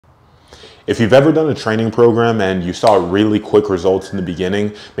If you've ever done a training program and you saw really quick results in the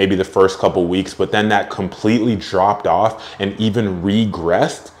beginning, maybe the first couple weeks, but then that completely dropped off and even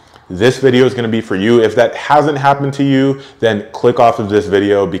regressed, this video is going to be for you. If that hasn't happened to you, then click off of this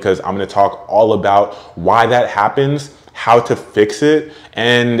video, because I'm going to talk all about why that happens, how to fix it,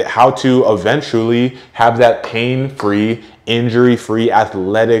 and how to eventually have that pain-free, injury-free,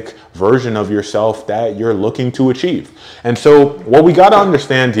 athletic version of yourself that you're looking to achieve. And so what we got to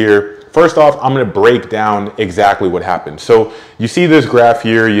understand here, first off, I'm going to break down exactly what happened. So you see this graph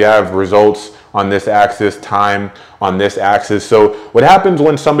here, you have results on this axis, time on this axis. So what happens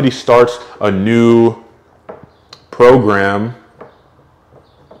when somebody starts a new program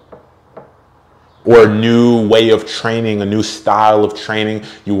or a new way of training, a new style of training,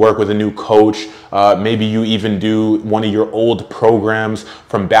 you work with a new coach, maybe you even do one of your old programs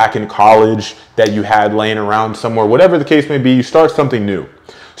from back in college that you had laying around somewhere, whatever the case may be, you start something new.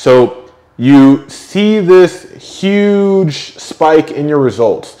 So you see this huge spike in your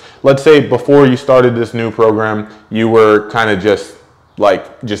results. Let's say before you started this new program, you were kind of just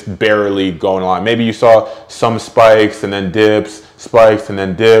barely going on. Maybe you saw some spikes and then dips, spikes and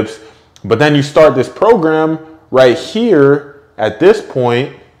then dips. But then you start this program right here at this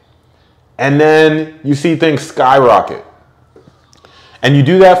point, and then you see things skyrocket. And you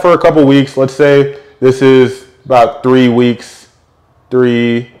do that for a couple weeks. Let's say this is about 3 weeks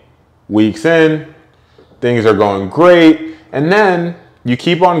in, things are going great. And then you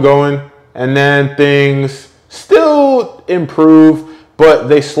keep on going, and then things still improve, but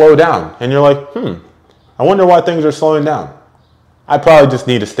they slow down. And you're like, I wonder why things are slowing down. I probably just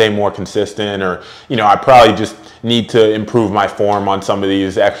need to stay more consistent, or, I probably just need to improve my form on some of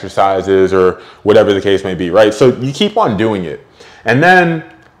these exercises, or whatever the case may be, right? So you keep on doing it. And then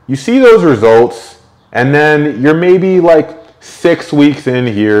you see those results, and then you're maybe like 6 weeks in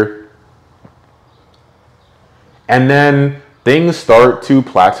here, and then things start to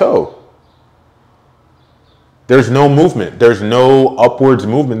plateau. There's no movement. There's no upwards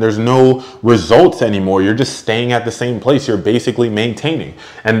movement. There's no results anymore. You're just staying at the same place. You're basically maintaining.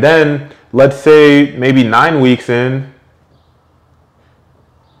 And then let's say maybe 9 weeks in,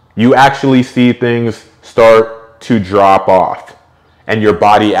 you actually see things start to drop off, and your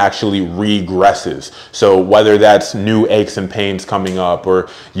body actually regresses. So whether that's new aches and pains coming up, or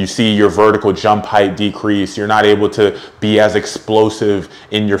you see your vertical jump height decrease, you're not able to be as explosive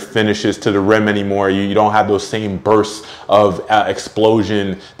in your finishes to the rim anymore. You don't have those same bursts of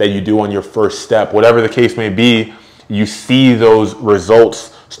explosion that you do on your first step. Whatever the case may be, you see those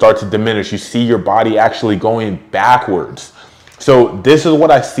results start to diminish. You see your body actually going backwards. So this is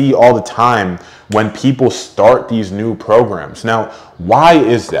what I see all the time when people start these new programs. Now, why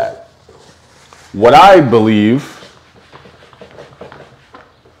is that? What I believe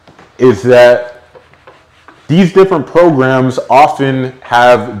is that these different programs often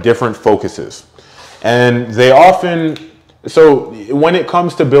have different focuses. And they often, so when it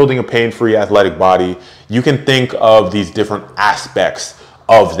comes to building a pain-free athletic body, you can think of these different aspects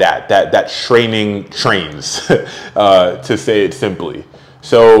of that training trains, to say it simply.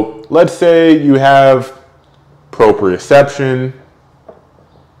 So let's say you have proprioception,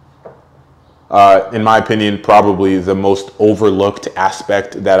 in my opinion, probably the most overlooked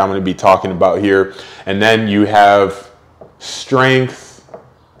aspect that I'm going to be talking about here. And then you have strength.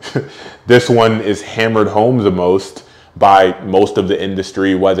 This one is hammered home the most by most of the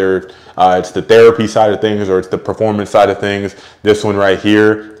industry, whether it's the therapy side of things or it's the performance side of things. This one right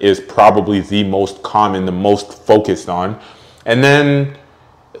here is probably the most common, the most focused on. And then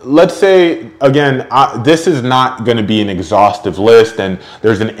let's say, again, this is not going to be an exhaustive list, and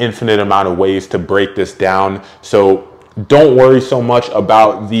there's an infinite amount of ways to break this down. So don't worry so much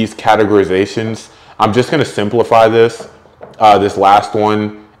about these categorizations. I'm just going to simplify this last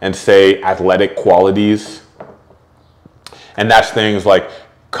one and say athletic qualities. And that's things like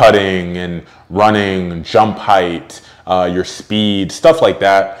cutting and running, jump height, your speed, stuff like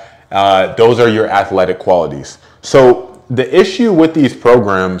that. Those are your athletic qualities. So the issue with these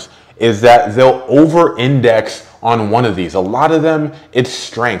programs is that they'll over-index on one of these. A lot of them, it's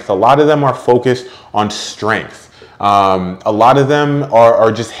strength. A lot of them are focused on strength. A lot of them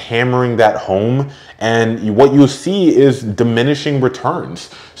are just hammering that home, and what you'll see is diminishing returns.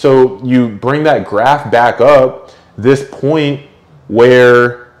 So you bring that graph back up, this point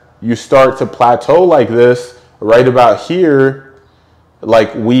where you start to plateau like this, right about here,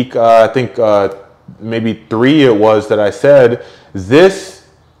 like week, I think maybe 3 it was that I said, this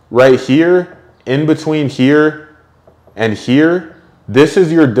right here, in between here and here, this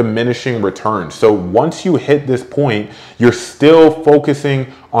is your diminishing return. So once you hit this point, you're still focusing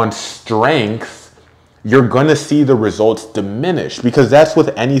on strength, you're gonna see the results diminish, because that's with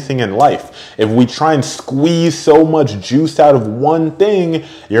anything in life. If we try and squeeze so much juice out of one thing,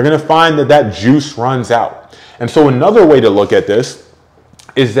 you're gonna find that that juice runs out. And so another way to look at this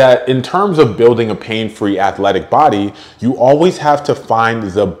is that in terms of building a pain-free athletic body, you always have to find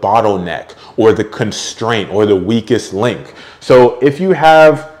the bottleneck or the constraint or the weakest link. So if you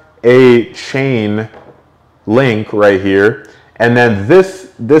have a chain link right here, and then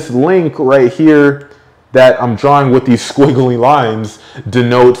this link right here that I'm drawing with these squiggly lines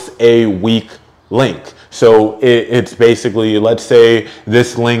denotes a weak link. So it's basically, let's say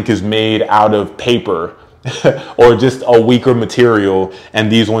this link is made out of paper or just a weaker material,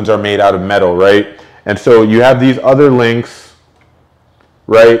 and these ones are made out of metal, right? And so you have these other links,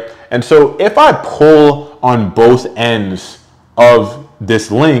 right? And so if I pull on both ends of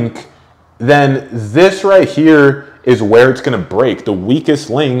this link, then this right here is where it's gonna break. The weakest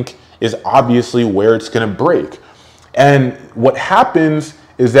link is obviously where it's gonna break. And what happens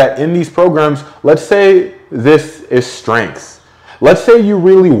is that in these programs, let's say this is strength. Let's say you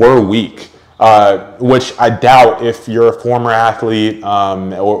really were weak, which I doubt if you're a former athlete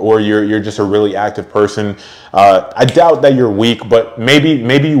or you're just a really active person. I doubt that you're weak, but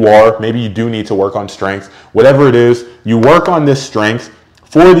maybe you are. Maybe you do need to work on strength. Whatever it is, you work on this strength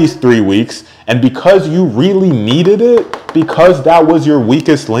for these 3 weeks, and because you really needed it, because that was your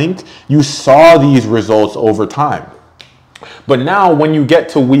weakest link, you saw these results over time. But now when you get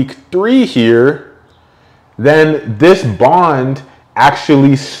to week 3 here, then this bond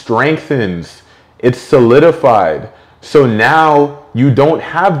actually strengthens. It's solidified. So now you don't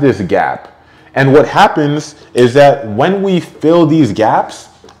have this gap. And what happens is that when we fill these gaps,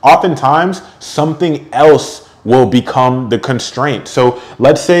 oftentimes something else will become the constraint. So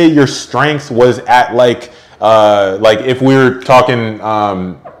let's say your strength was at like if we were talking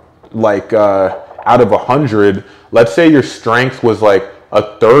out of 100, let's say your strength was like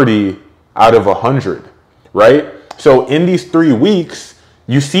a 30 out of 100, right? So in these 3 weeks,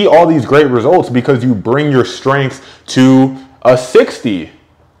 you see all these great results because you bring your strength to a 60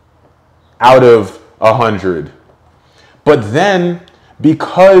 out of 100. But then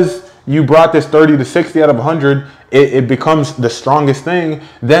because you brought this 30 to 60 out of 100, it becomes the strongest thing.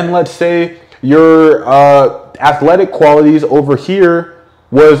 Then let's say your athletic qualities over here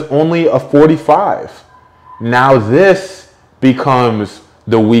was only a 45. Now this becomes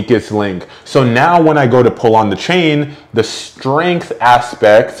the weakest link. So now when I go to pull on the chain, the strength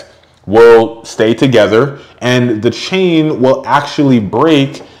aspect will stay together and the chain will actually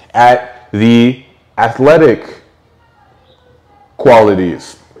break at the athletic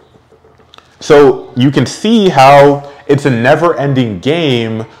qualities. So you can see how it's a never-ending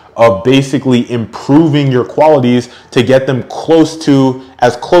game of basically improving your qualities to get them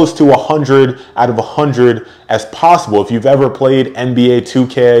as close to 100 out of 100 as possible. If you've ever played NBA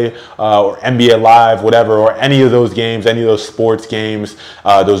 2K or NBA Live, whatever, or any of those games, any of those sports games,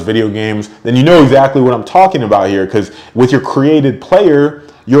 those video games, then you know exactly what I'm talking about here, because with your created player,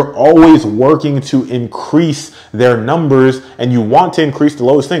 you're always working to increase their numbers, and you want to increase the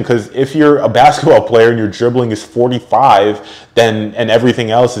lowest thing, because if you're a basketball player and your dribbling is 45 and everything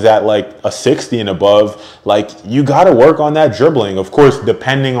else is at like a 60 and above, like you got to work on that dribbling, of course,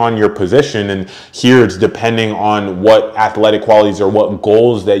 depending on your position. And here it's depending on what athletic qualities or what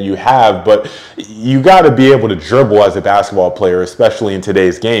goals that you have, but you got to be able to dribble as a basketball player, especially in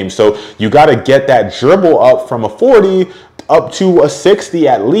today's game. So you got to get that dribble up from a 40 up to a 60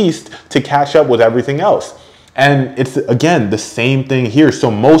 at least to catch up with everything else. And it's, again, the same thing here.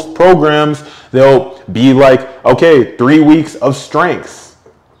 So most programs, they'll be like, okay, 3 weeks of strength.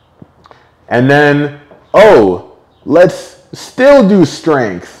 And then, oh, let's still do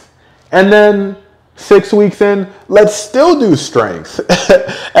strength. And then 6 weeks in, let's still do strength.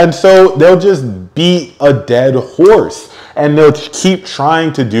 And so they'll just beat a dead horse. And they'll keep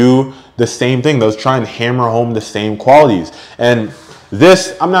trying to do the same thing. They'll try and hammer home the same qualities. And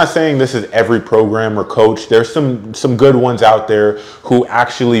this, I'm not saying this is every program or coach. There's some good ones out there who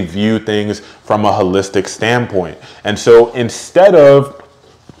actually view things from a holistic standpoint. And so instead of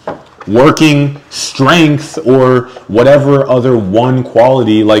working strength or whatever other one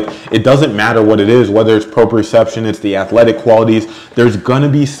quality, like it doesn't matter what it is, whether it's proprioception, it's the athletic qualities, there's gonna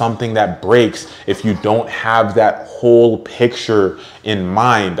be something that breaks if you don't have that whole picture in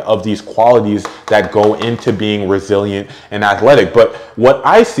mind of these qualities that go into being resilient and athletic. But what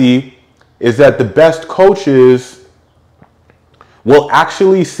I see is that the best coaches will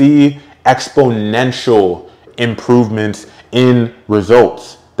actually see exponential improvements in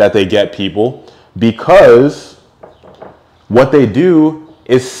results that they get, people, because what they do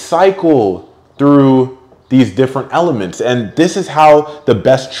is cycle through these different elements. And this is how the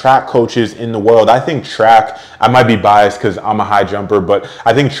best track coaches in the world, I think track, I might be biased because I'm a high jumper, but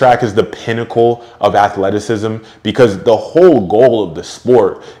I think track is the pinnacle of athleticism, because the whole goal of the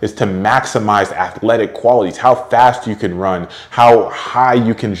sport is to maximize athletic qualities, how fast you can run, how high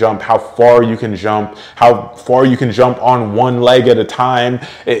you can jump, how far you can jump, how far you can jump on one leg at a time.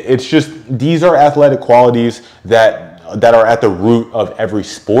 It's just, these are athletic qualities that are at the root of every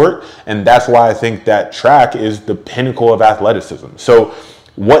sport. And that's why I think that track is the pinnacle of athleticism. So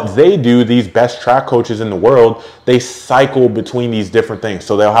what they do, these best track coaches in the world, they cycle between these different things.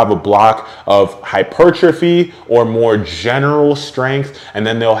 So they'll have a block of hypertrophy or more general strength, and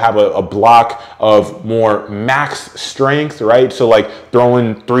then they'll have a block of more max strength, right? So like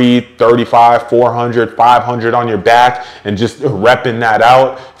throwing 335, 400, 500 on your back and just repping that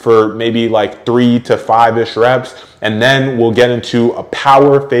out for maybe like 3 to 5-ish reps. And then we'll get into a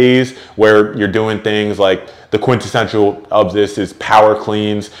power phase where you're doing things like, the quintessential of this is power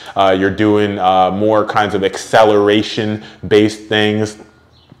cleans. You're doing more kinds of acceleration based things.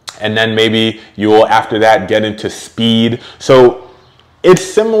 And then maybe you will, after that, get into speed. So it's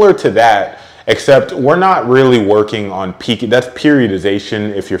similar to that, except we're not really working on peak. That's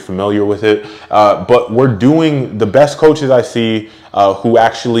periodization, if you're familiar with it. But we're doing, the best coaches I see who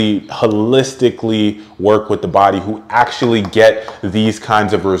actually holistically work with the body, who actually get these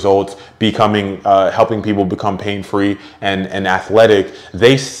kinds of results, becoming, helping people become pain-free and athletic,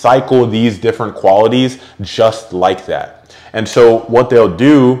 they cycle these different qualities just like that. And so what they'll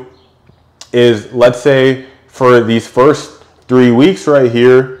do is, let's say for these first 3 weeks right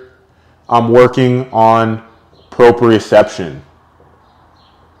here, I'm working on proprioception.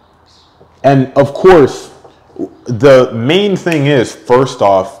 And of course, the main thing is, first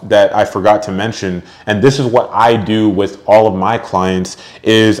off, that I forgot to mention, and this is what I do with all of my clients,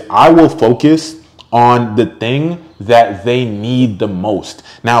 is I will focus on the thing that they need the most.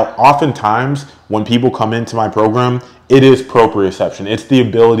 Now, oftentimes when people come into my program, it is proprioception. It's the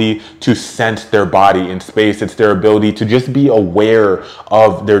ability to sense their body in space. It's their ability to just be aware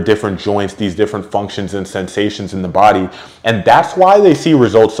of their different joints, these different functions and sensations in the body. And that's why they see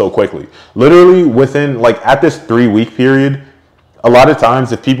results so quickly. Literally within, like at this 3-week period, a lot of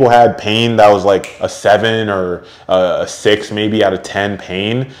times if people had pain that was like a 7 or a 6 maybe out of 10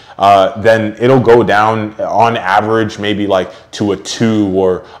 pain, then it'll go down on average maybe like to a 2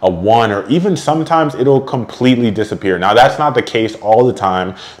 or a 1, or even sometimes it'll completely disappear. Now that's not the case all the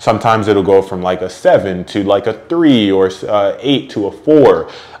time. Sometimes it'll go from like a 7 to like a 3 or 8 to a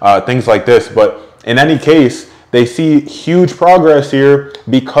 4, things like this. But in any case, they see huge progress here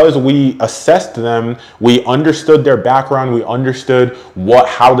because we assessed them. We understood their background. We understood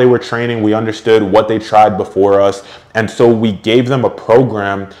how they were training. We understood what they tried before us. And so we gave them a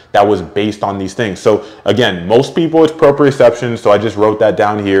program that was based on these things. So again, most people it's proprioception. So I just wrote that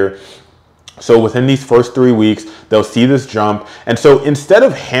down here. So within these first 3 weeks, they'll see this jump. And so instead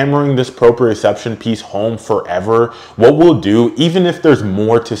of hammering this proprioception piece home forever, what we'll do, even if there's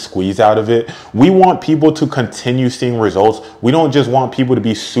more to squeeze out of it, we want people to continue seeing results. We don't just want people to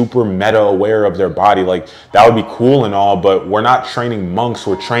be super meta aware of their body. Like that would be cool and all, but we're not training monks.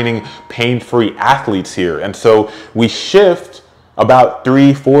 We're training pain-free athletes here. And so we shift about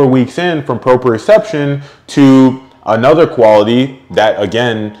 3-4 weeks in from proprioception to another quality that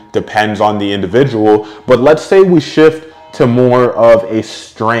again depends on the individual, but let's say we shift to more of a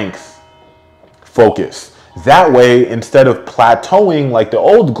strength focus. That way, instead of plateauing like the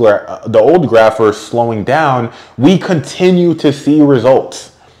old graph or slowing down, we continue to see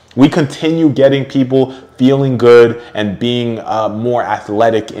results. We continue getting people feeling good and being more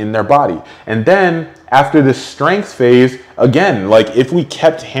athletic in their body. And then after the strength phase, again, like if we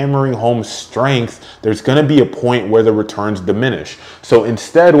kept hammering home strength, there's gonna be a point where the returns diminish. So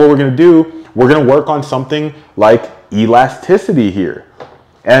instead, what we're gonna do, we're gonna work on something like elasticity here.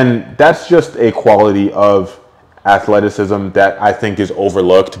 And that's just a quality of athleticism that I think is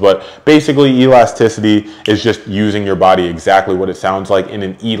overlooked. But basically elasticity is just using your body exactly what it sounds like in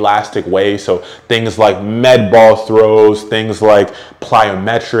an elastic way. So things like med ball throws, things like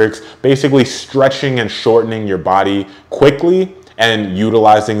plyometrics, basically stretching and shortening your body quickly and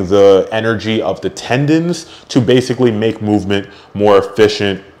utilizing the energy of the tendons to basically make movement more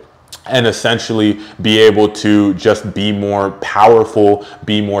efficient and essentially be able to just be more powerful,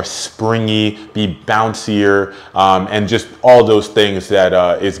 be more springy, be bouncier, and just all those things that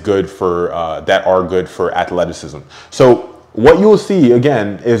is good for that are good for athleticism. So what you'll see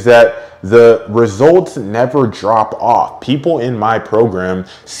again is that the results never drop off. People in my program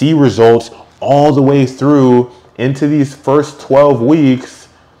see results all the way through into these first 12 weeks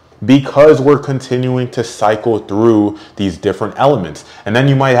because we're continuing to cycle through these different elements. And then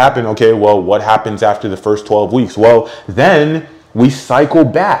you might happen, okay, well, what happens after the first 12 weeks? Well, then we cycle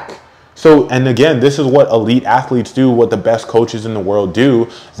back. So, and again, this is what elite athletes do, what the best coaches in the world do.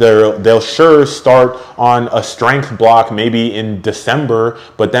 They'll sure start on a strength block maybe in December,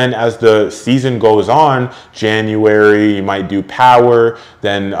 but then as the season goes on, January, you might do power,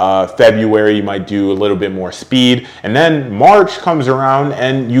 then February, you might do a little bit more speed, and then March comes around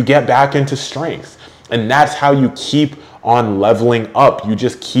and you get back into strength. And that's how you keep on leveling up. You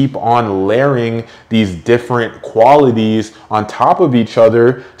just keep on layering these different qualities on top of each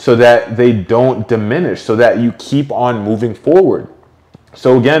other so that they don't diminish, so that you keep on moving forward.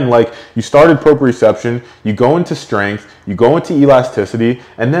 So again, like you started proprioception, you go into strength, you go into elasticity,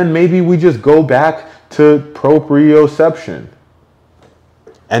 and then maybe we just go back to proprioception.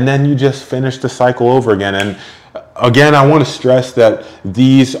 And then you just finish the cycle over again. And again, I want to stress that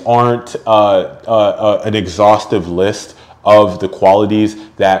these aren't an exhaustive list of the qualities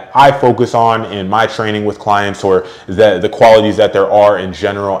that I focus on in my training with clients, or the qualities that there are in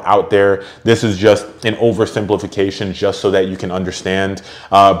general out there. This is just an oversimplification just so that you can understand.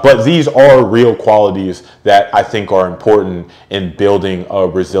 But these are real qualities that I think are important in building a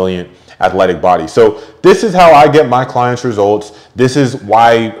resilient athletic body. So this is how I get my clients results. This is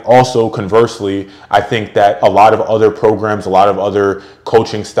why also conversely, I think that a lot of other programs, a lot of other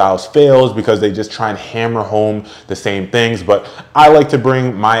coaching styles fails because they just try and hammer home the same things. But I like to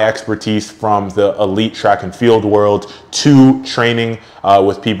bring my expertise from the elite track and field world to training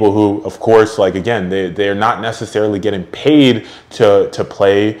with people who, of course, like again, they're not necessarily getting paid to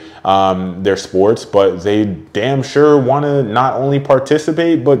play their sports, but they damn sure want to not only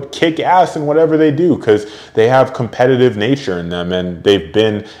participate, but kick ass in whatever they do because they have competitive nature in them and they've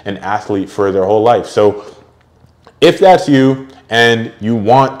been an athlete for their whole life. So if that's you and you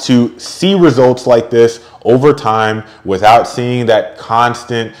want to see results like this over time without seeing that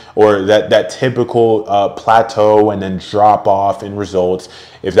constant or that typical plateau and then drop off in results,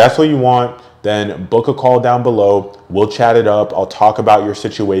 if that's what you want, then book a call down below. We'll chat it up. I'll talk about your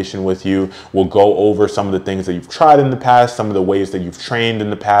situation with you. We'll go over some of the things that you've tried in the past, some of the ways that you've trained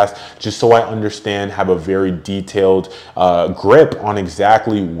in the past, just so I understand, have a very detailed grip on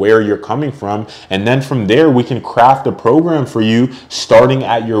exactly where you're coming from. And then from there, we can craft a program for you starting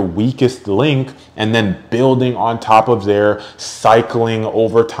at your weakest link and then building on top of there, cycling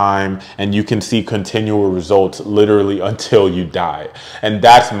over time, and you can see continual results literally until you die. And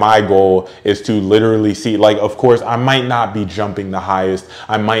that's my goal, is to literally see, like, of course, I might not be jumping the highest,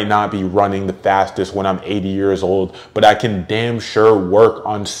 I might not be running the fastest when I'm 80 years old, but I can damn sure work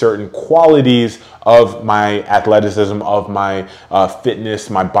on certain qualities of my athleticism, of my fitness,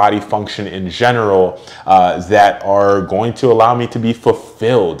 my body function in general, that are going to allow me to be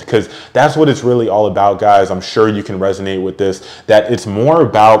fulfilled. Because that's what it's really all about, guys. I'm sure you can resonate with this, that it's more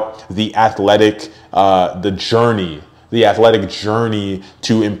about the athletic, the athletic journey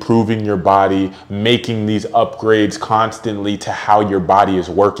to improving your body, making these upgrades constantly to how your body is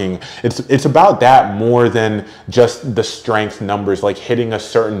working. It's about that more than just the strength numbers, like hitting a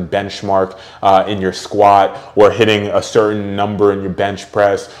certain benchmark in your squat or hitting a certain number in your bench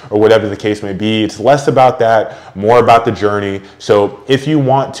press or whatever the case may be. It's less about that, more about the journey. So if you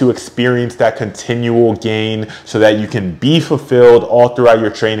want to experience that continual gain so that you can be fulfilled all throughout your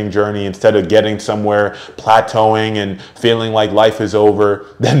training journey instead of getting somewhere, plateauing and feeling like life is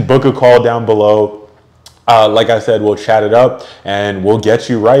over, then book a call down below. Like I said, we'll chat it up and we'll get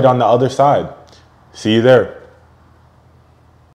you right on the other side. See you there.